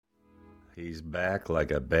He's back like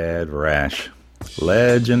a bad rash.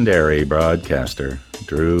 Legendary broadcaster,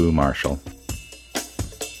 Drew Marshall.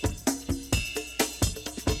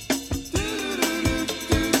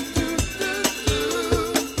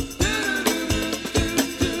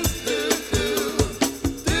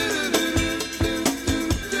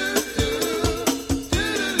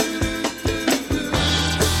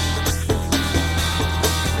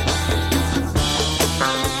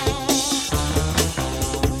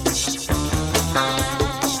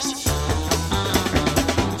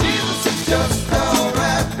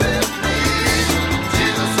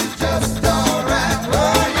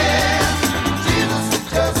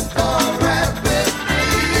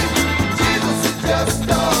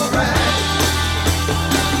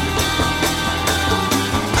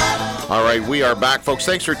 We are back, folks.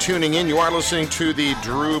 Thanks for tuning in. You are listening to the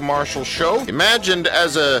Drew Marshall Show. Imagined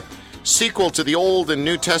as a sequel to the Old and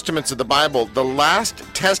New Testaments of the Bible, the Last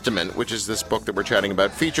Testament, which is this book that we're chatting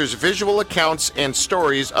about, features visual accounts and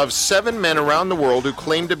stories of 7 men around the world who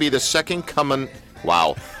claim to be the second coming...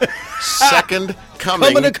 Wow. Second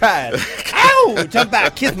coming... Coming to Christ. Ow! Jump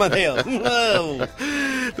back. Kiss my tail. Whoa.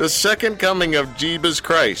 The second coming of Jesus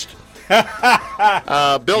Christ.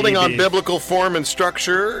 Building on biblical form and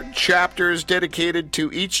structure, chapters dedicated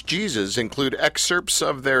to each Jesus include excerpts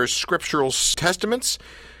of their scriptural testaments,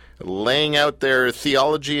 laying out their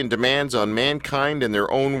theology and demands on mankind in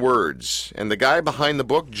their own words. And the guy behind the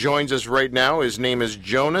book joins us right now. His name is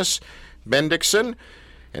Jonas Bendiksen,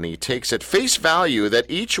 and he takes at face value that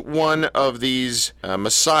each one of these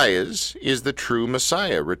messiahs is the true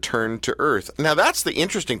Messiah returned to earth. Now, that's the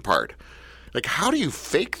interesting part. Like, how do you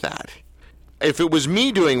fake that? If it was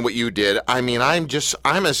me doing what you did, I mean, I'm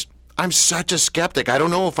such a skeptic. I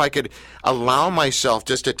don't know if I could allow myself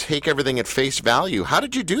just to take everything at face value. How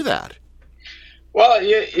did you do that? Well,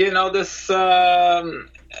 you know, this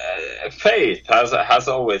faith has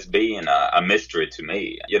always been a mystery to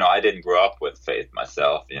me. You know, I didn't grow up with faith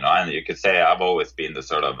myself, you know, and you could say I've always been the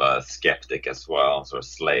sort of skeptic as well, sort of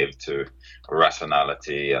slave to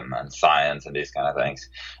rationality and science and these kind of things.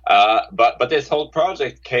 But this whole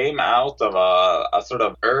project came out of a sort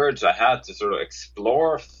of urge I had to sort of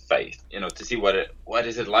explore faith, you know, to see what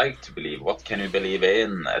is it like to believe, what can you believe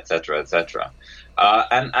in, etc., etc.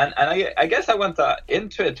 And I guess I went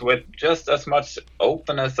into it with just as much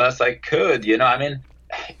openness as I could. You know, I mean,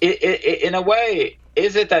 in a way,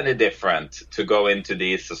 is it any different to go into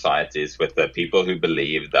these societies with the people who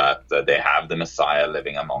believe that they have the Messiah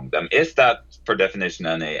living among them? Is that, per definition,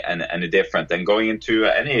 any different than going into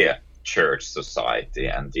any church society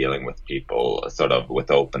and dealing with people sort of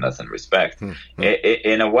with openness and respect? Mm-hmm.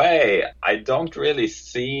 In a way, I don't really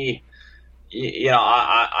see... You know,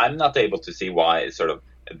 I'm not able to see why sort of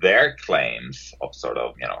their claims of sort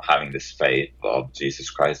of, you know, having this faith of Jesus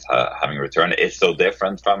Christ having returned is so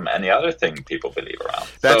different from any other thing people believe around.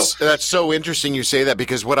 That's so interesting you say that,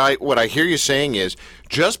 because what I hear you saying is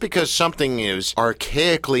just because something is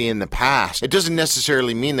archaically in the past, it doesn't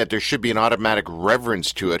necessarily mean that there should be an automatic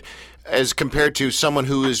reverence to it as compared to someone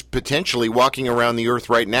who is potentially walking around the earth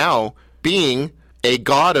right now being a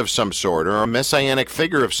god of some sort or a messianic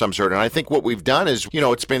figure of some sort. And I think what we've done is, you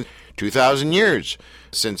know, it's been 2,000 years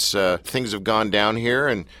since things have gone down here.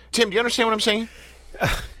 And Tim, do you understand what I'm saying?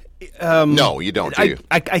 No, you don't, do you?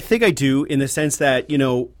 I think I do, in the sense that, you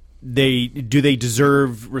know, they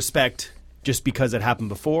deserve respect just because it happened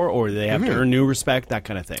before, or do they have to earn new respect, that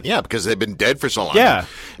kind of thing? Yeah, because they've been dead for so long. Yeah.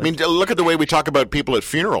 I mean, look at the way we talk about people at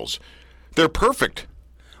funerals. They're perfect.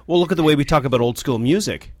 Well, look at the way we talk about old school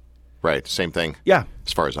music. Right, same thing. Yeah.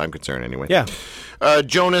 As far as I'm concerned, anyway. Yeah.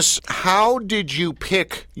 Jonas, how did you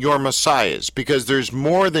pick your messiahs? Because there's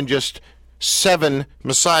more than just 7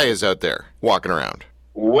 messiahs out there walking around.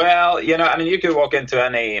 Well, you know, I mean, you could walk into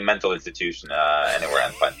any mental institution anywhere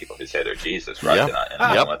and find people who say they're Jesus, right? Yep. In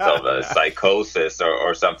a moment of psychosis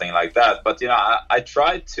or something like that. But, you know, I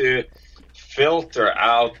tried to filter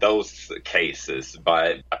out those cases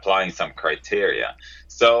by applying some criteria.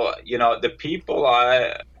 So, you know, the people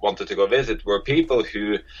I wanted to go visit were people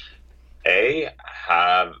who,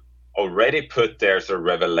 have already put their sort of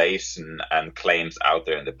revelation and claims out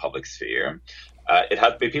there in the public sphere. It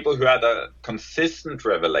had to be people who had a consistent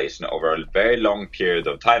revelation over a very long period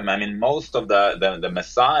of time. I mean, most of the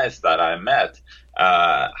messiahs that I met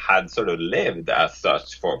had sort of lived as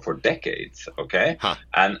such for decades, okay? Huh.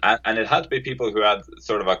 And it had to be people who had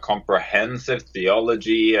sort of a comprehensive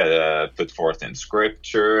theology put forth in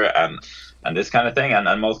scripture and this kind of thing.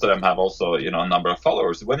 And most of them have also, a number of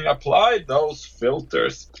followers. When you apply those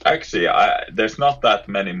filters, actually, there's not that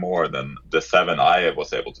many more than the 7 I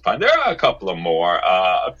was able to find. There are a couple of more,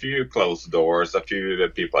 a few closed doors, a few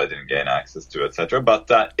people I didn't gain access to, etc.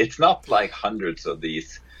 But it's not like hundreds of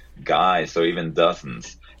these guys or even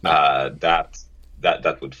dozens that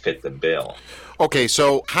would fit the bill. Okay,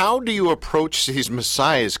 so how do you approach these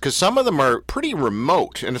messiahs? Because some of them are pretty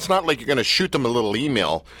remote, and it's not like you're going to shoot them a little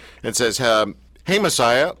email that says, hey,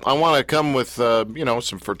 Messiah, I want to come with,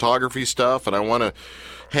 some photography stuff, and I want to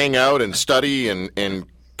hang out and study and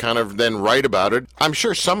kind of then write about it. I'm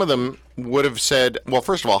sure some of them would have said, well,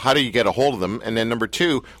 first of all, how do you get a hold of them? And then number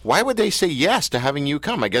 2, why would they say yes to having you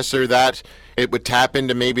come? I guess they're that it would tap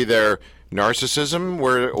into maybe their narcissism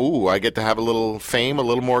where, I get to have a little fame, a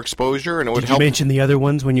little more exposure, and it would help. Did you mention the other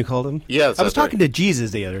ones when you called him? Yes. I was talking to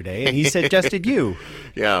Jesus the other day, and he suggested you.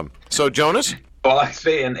 Yeah. So, Jonas? Well,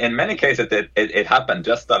 actually, in many cases, it happened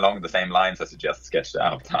just along the same lines as you just sketched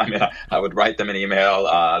out. I mean, I would write them an email.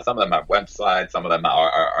 Some of them have websites. Some of them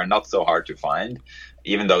are not so hard to find.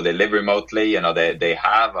 Even though they live remotely, they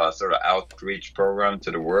have a sort of outreach program to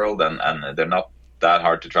the world, and they're not that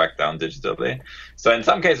hard to track down digitally. So in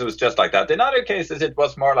some cases it was just like that. In other cases it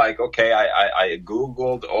was more like, okay, I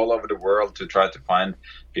Googled all over the world to try to find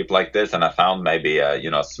people like this, and I found maybe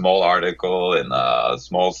a small article in a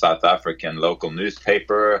small South African local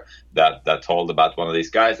newspaper that told about one of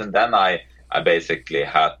these guys, and then I basically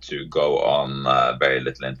had to go on very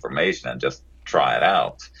little information and just try it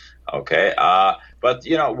out. Okay, but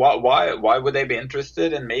why would they be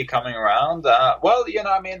interested in me coming around? Well,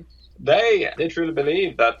 I mean, they truly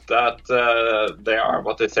believe that they are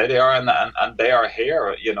what they say they are, and they are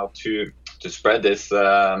here, to spread this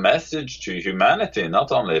message to humanity,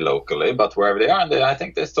 not only locally but wherever they are. And I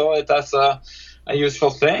think they saw it as a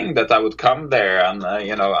useful thing that I would come there, and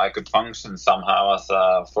I could function somehow as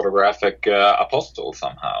a photographic apostle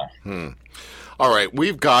somehow. All right,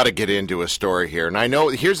 we've got to get into a story here, and I know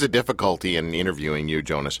here's the difficulty in interviewing you,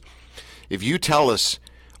 Jonas. If you tell us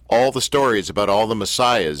all the stories about all the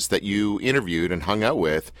messiahs that you interviewed and hung out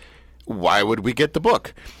with, why would we get the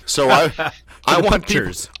book? So I want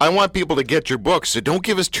people to get your book. So don't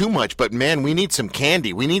give us too much, but man, we need some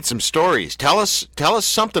candy. We need some stories. Tell us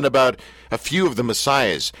something about a few of the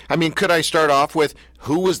messiahs. I mean, could I start off with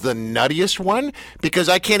who was the nuttiest one? Because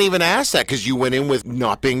I can't even ask that because you went in with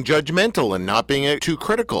not being judgmental and not being too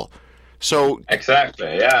critical. So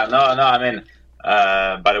exactly, yeah, no. I mean,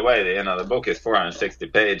 by the way, the book is 460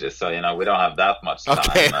 pages, so we don't have that much time.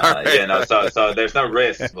 Okay, right. So there's no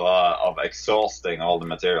risk of exhausting all the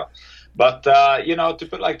material. But to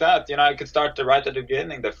put it like that, I could start right at the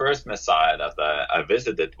beginning. The first Messiah that I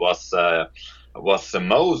visited was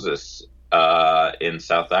Moses in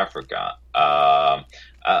South Africa.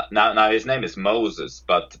 Now his name is Moses,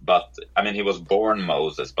 but I mean he was born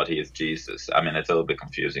Moses, but he is Jesus. I mean it's a little bit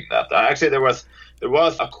confusing that. Actually, there was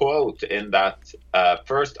a quote in that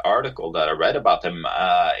first article that I read about him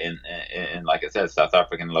in like I said, South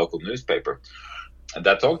African local newspaper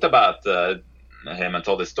that talked about him and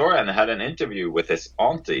told his story, and had an interview with his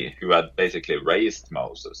auntie who had basically raised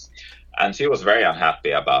Moses. And she was very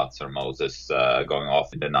unhappy about Sir Moses going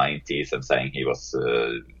off in the 90s and saying he was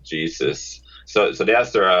Jesus. So they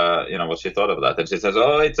asked her, what she thought of that. And she says,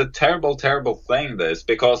 oh, it's a terrible, terrible thing, this,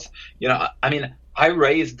 because, I mean, I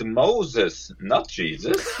raised Moses, not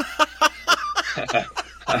Jesus.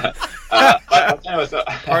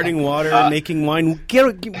 Parting water, making wine.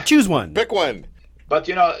 Choose one. Pick one. But,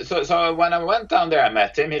 so when I went down there, I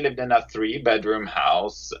met him. He lived in a 3-bedroom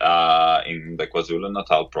house in the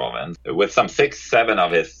KwaZulu-Natal province with some 6-7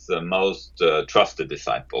 of his most trusted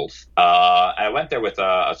disciples. I went there with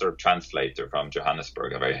a sort of translator from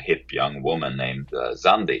Johannesburg, a very hip young woman named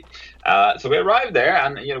Zandi. So we arrived there,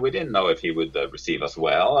 and, we didn't know if he would receive us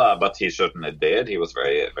well, but he certainly did. He was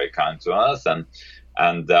very, very kind to us. And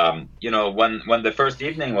when the first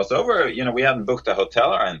evening was over, we hadn't booked a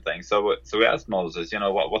hotel or anything. So we asked Moses,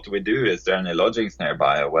 what do we do? Is there any lodgings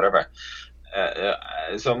nearby or whatever?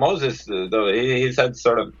 So Moses, though, he said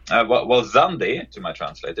sort of, well, Zandi, to my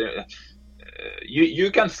translator,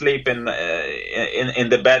 you can sleep in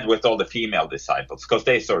the bed with all the female disciples, because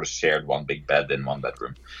they sort of shared one big bed in one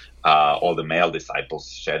bedroom. All the male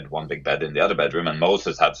disciples shared one big bed in the other bedroom, and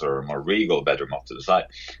Moses had sort of a more regal bedroom off to the side.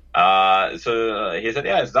 So he said,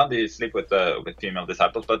 yeah, it's done to sleep with female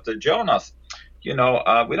disciples, but Jonas, we don't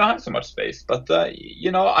have so much space, but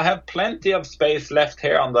I have plenty of space left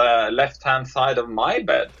here on the left-hand side of my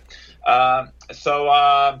bed.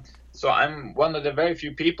 So I'm one of the very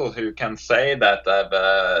few people who can say that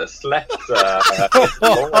I've slept with the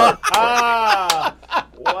Lord.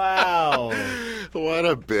 Wow. What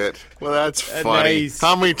a bit. Well, that's funny. Nice.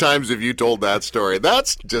 How many times have you told that story?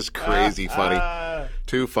 That's just crazy funny.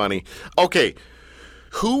 Too funny. Okay.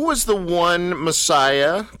 Who was the one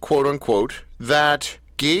Messiah, quote unquote, that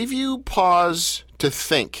gave you pause to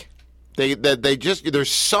think?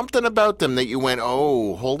 There's something about them that you went,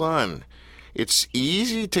 oh, hold on. It's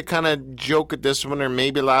easy to kind of joke at this one or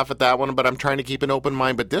maybe laugh at that one, but I'm trying to keep an open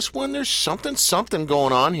mind. But this one, there's something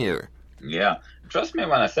going on here. Yeah. Trust me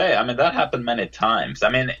when I say, that happened many times.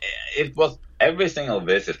 It was every single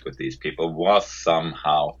visit with these people was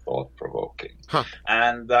somehow thought-provoking. Huh.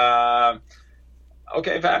 And,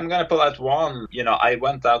 okay, if I'm going to pull out one, I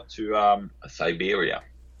went out to Siberia.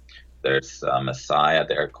 There's a Messiah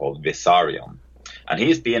there called Vissarion. And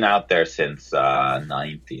he's been out there since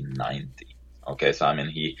 1990. Okay, so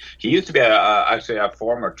he used to be actually a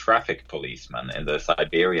former traffic policeman in the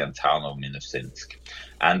Siberian town of Minusинsk.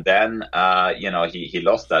 And then, he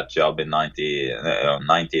lost that job in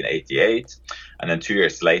 1988. And then 2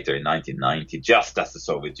 years later, in 1990, just as the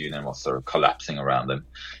Soviet Union was sort of collapsing around him,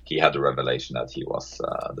 he had the revelation that he was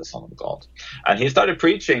the Son of God. And he started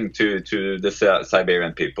preaching to the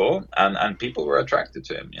Siberian people, and people were attracted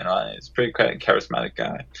to him. He's a pretty charismatic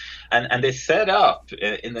guy. And they set up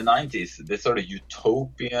in the 90s this sort of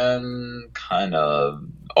utopian kind of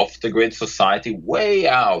off-the-grid society way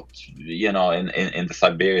out, in the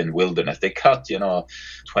Siberian wilderness. They cut,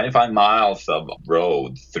 25 miles of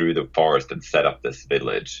road through the forest and set up this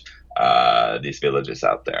village, these villages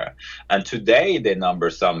out there. And today they number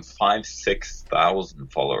some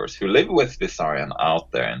 5,000-6,000 followers who live with Vissarion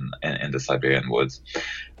out there in the Siberian woods.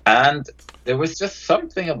 And there was just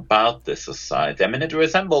something about this society. It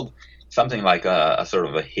resembled something like a sort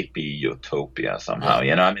of a hippie utopia somehow,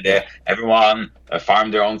 everyone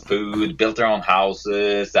farmed their own food, built their own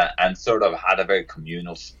houses, and sort of had a very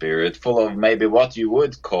communal spirit, full of maybe what you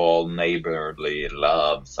would call neighborly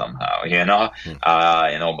love somehow, in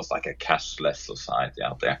almost like a cashless society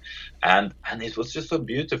out there. And it was just so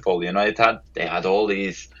beautiful, they had all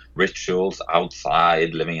these rituals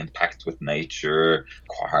outside, living in pact with nature,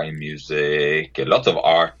 choir music, a lot of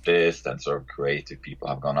artists and sort of creative people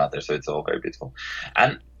have gone out there, so it's all very beautiful.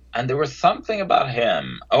 And there was something about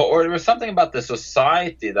him, or there was something about the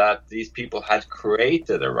society that these people had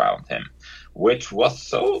created around him, which was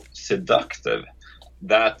so seductive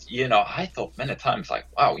that, I thought many times, like,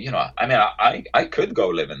 wow, I could go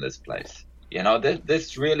live in this place.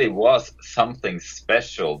 This really was something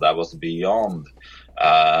special that was beyond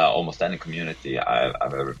almost any community I've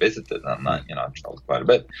ever visited, and I've traveled quite a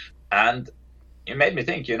bit, and it made me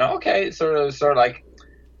think, okay, sort of like,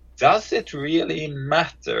 does it really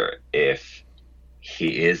matter if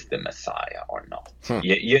he is the Messiah or not? And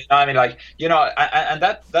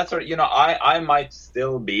that's sort of, I might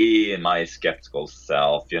still be in my skeptical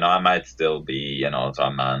self, I might still be, a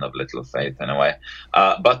man of little faith in a way.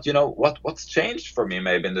 But what's changed for me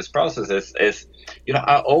maybe in this process is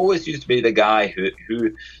I always used to be the guy who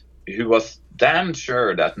was damn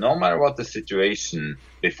sure that no matter what the situation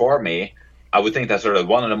before me, I would think that sort of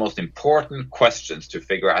one of the most important questions to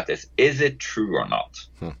figure out is it true or not?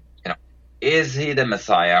 Is he the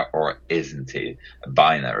Messiah or isn't he? A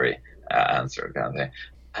binary answer kind of thing.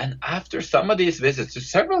 And after some of these visits to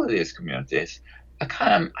several of these communities,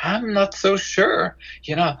 I'm not so sure.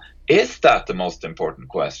 Is that the most important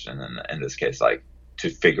question in this case? Like, to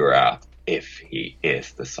figure out if he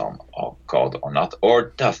is the Son of God or not,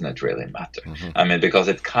 or doesn't it really matter? Mm-hmm. Because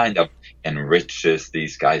it kind of enriches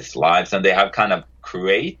these guys' lives, and they have kind of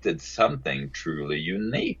created something truly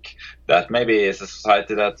unique that maybe is a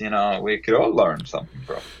society that, we could all learn something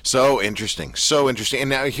from. So interesting. And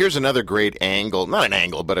now here's another great angle, not an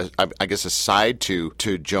angle, but I guess a side to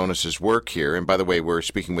Jonas's work here. And by the way, we're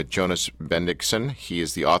speaking with Jonas Bendiksen. He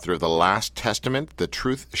is the author of The Last Testament, The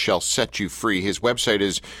Truth Shall Set You Free. His website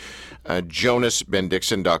is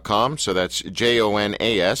jonasbendiksen.com. So that's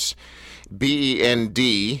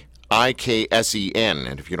JONASBENDIKSEN.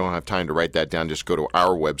 And if you don't have time to write that down, just go to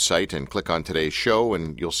our website and click on today's show,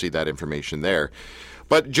 and you'll see that information there.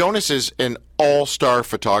 But Jonas is an all-star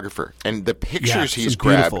photographer, and the pictures he's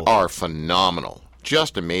grabbed are phenomenal.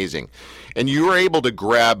 Just amazing. And you were able to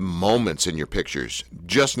grab moments in your pictures,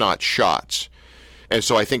 just not shots. And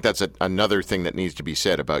so I think that's another thing that needs to be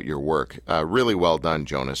said about your work. Really well done,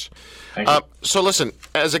 Jonas. Thank you. So listen,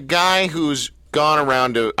 as a guy who's gone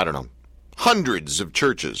around to, hundreds of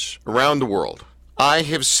churches around the world, I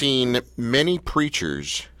have seen many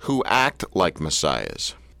preachers who act like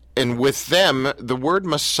messiahs. And with them, the word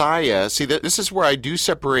Messiah, see, this is where I do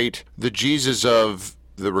separate the Jesus of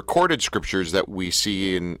the recorded scriptures that we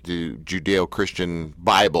see in the Judeo-Christian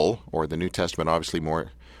Bible, or the New Testament, obviously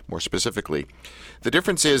more specifically. The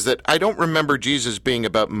difference is that I don't remember Jesus being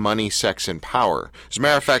about money, sex, and power. As a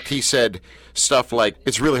matter of fact, he said stuff like,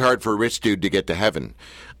 it's really hard for a rich dude to get to heaven.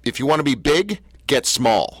 If you want to be big, get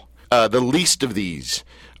small. The least of these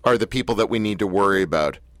are the people that we need to worry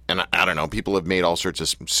about. And I don't know, people have made all sorts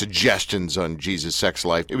of suggestions on Jesus' sex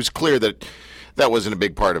life. It was clear that that wasn't a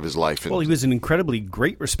big part of his life. Well, he was an incredibly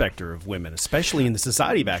great respecter of women, especially in the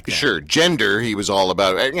society back then. Sure, gender, he was all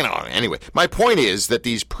about, anyway. My point is that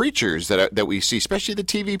these preachers that we see, especially the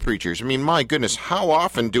TV preachers, I mean, my goodness, how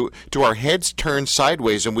often do our heads turn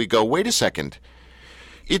sideways and we go, wait a second,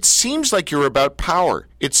 it seems like you're about power.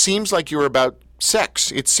 It seems like you're about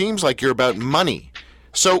sex. It seems like you're about money.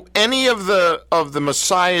 So any of the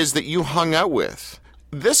messiahs that you hung out with,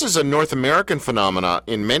 this is a North American phenomena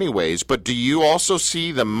in many ways, but do you also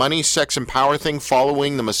see the money, sex, and power thing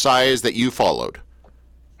following the messiahs that you followed?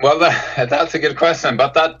 Well, that's a good question,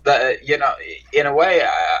 but that in a way,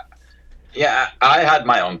 I had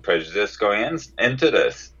my own prejudice going into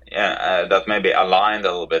this. That maybe aligned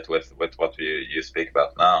a little bit with what you speak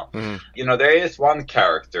about now. Mm-hmm. There is one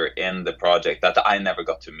character in the project that I never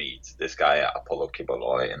got to meet. This guy, Apollo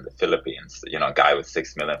Kiboloy in the Philippines. A guy with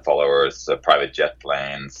 6 million followers, private jet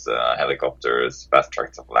planes, helicopters, vast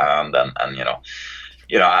tracts of land, and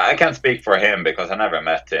I can't speak for him because I never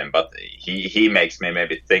met him, but he makes me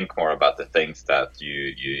maybe think more about the things that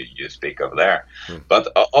you speak of there. Mm.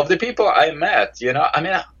 But of the people I met,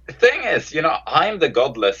 the thing is, I'm the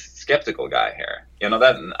godless, skeptical guy here.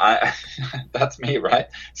 That's me, right?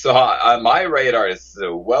 So my radar is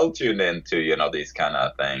well tuned into, these kind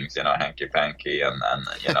of things, hanky-panky and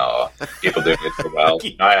people doing it for wealth.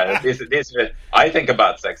 I think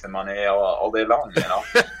about sex and money all day long,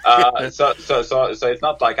 So it's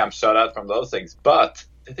not like I'm shut out from those things. But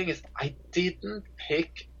the thing is, I didn't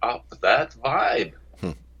pick up that vibe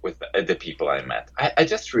with the people I met. I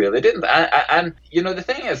just really didn't. And the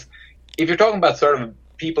thing is, if you're talking about sort of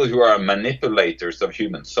people who are manipulators of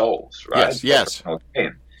human souls, right? Yes.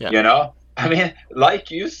 Yeah. I mean, like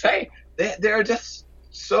you say, there are just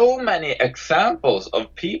so many examples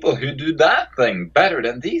of people who do that thing better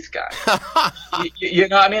than these guys. I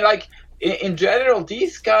mean, like, in general,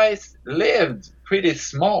 these guys lived pretty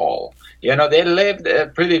small. They lived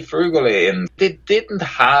pretty frugally, and they didn't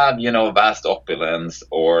have, vast opulence,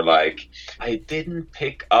 or I didn't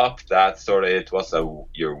pick up that sort of, it was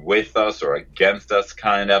you're with us or against us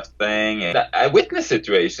kind of thing. And I witnessed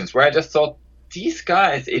situations where I just thought, these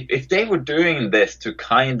guys, if they were doing this to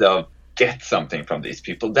kind of get something from these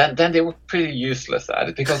people, then they were pretty useless at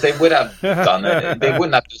it, because they would have done it. They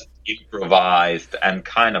wouldn't have just improvised and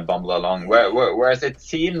kind of bumbled along. Whereas it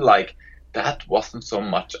seemed like that wasn't so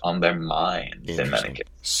much on their minds in many cases.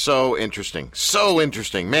 So interesting.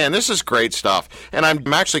 Man, this is great stuff. And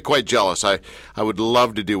I'm actually quite jealous. I would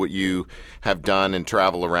love to do what you have done and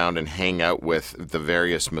travel around and hang out with the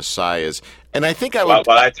various messiahs. And I think I would...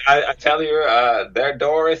 Well, I tell you, their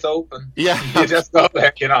door is open. Yeah. You just go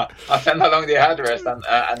there, I'll send along the address and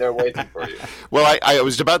they're waiting for you. Well, I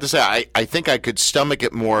was about to say, I think I could stomach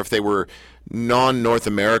it more if they were non-North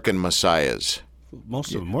American messiahs.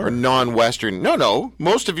 Most of them were. Or non-Western. No.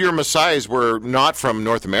 Most of your messiahs were not from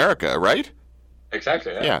North America, right?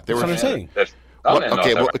 Exactly. Yeah, they were. That's what I'm saying.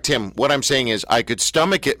 Tim, what I'm saying is I could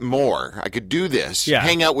stomach it more. I could do this,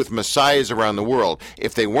 hang out with messiahs around the world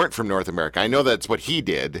if they weren't from North America. I know that's what he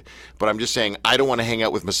did, but I'm just saying I don't want to hang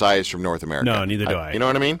out with messiahs from North America. No, neither do I. You know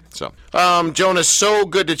what I mean? So, Jonas, so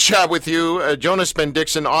good to chat with you. Jonas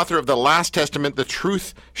Bendiksen, author of The Last Testament, The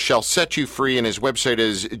Truth Shall Set You Free, and his website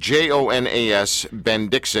is Jonas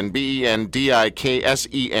Bendiksen,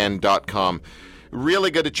 BENDIKSEN.com.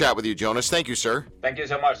 Really good to chat with you, Jonas. Thank you, sir. Thank you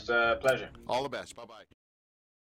so much. Pleasure. All the best. Bye-bye.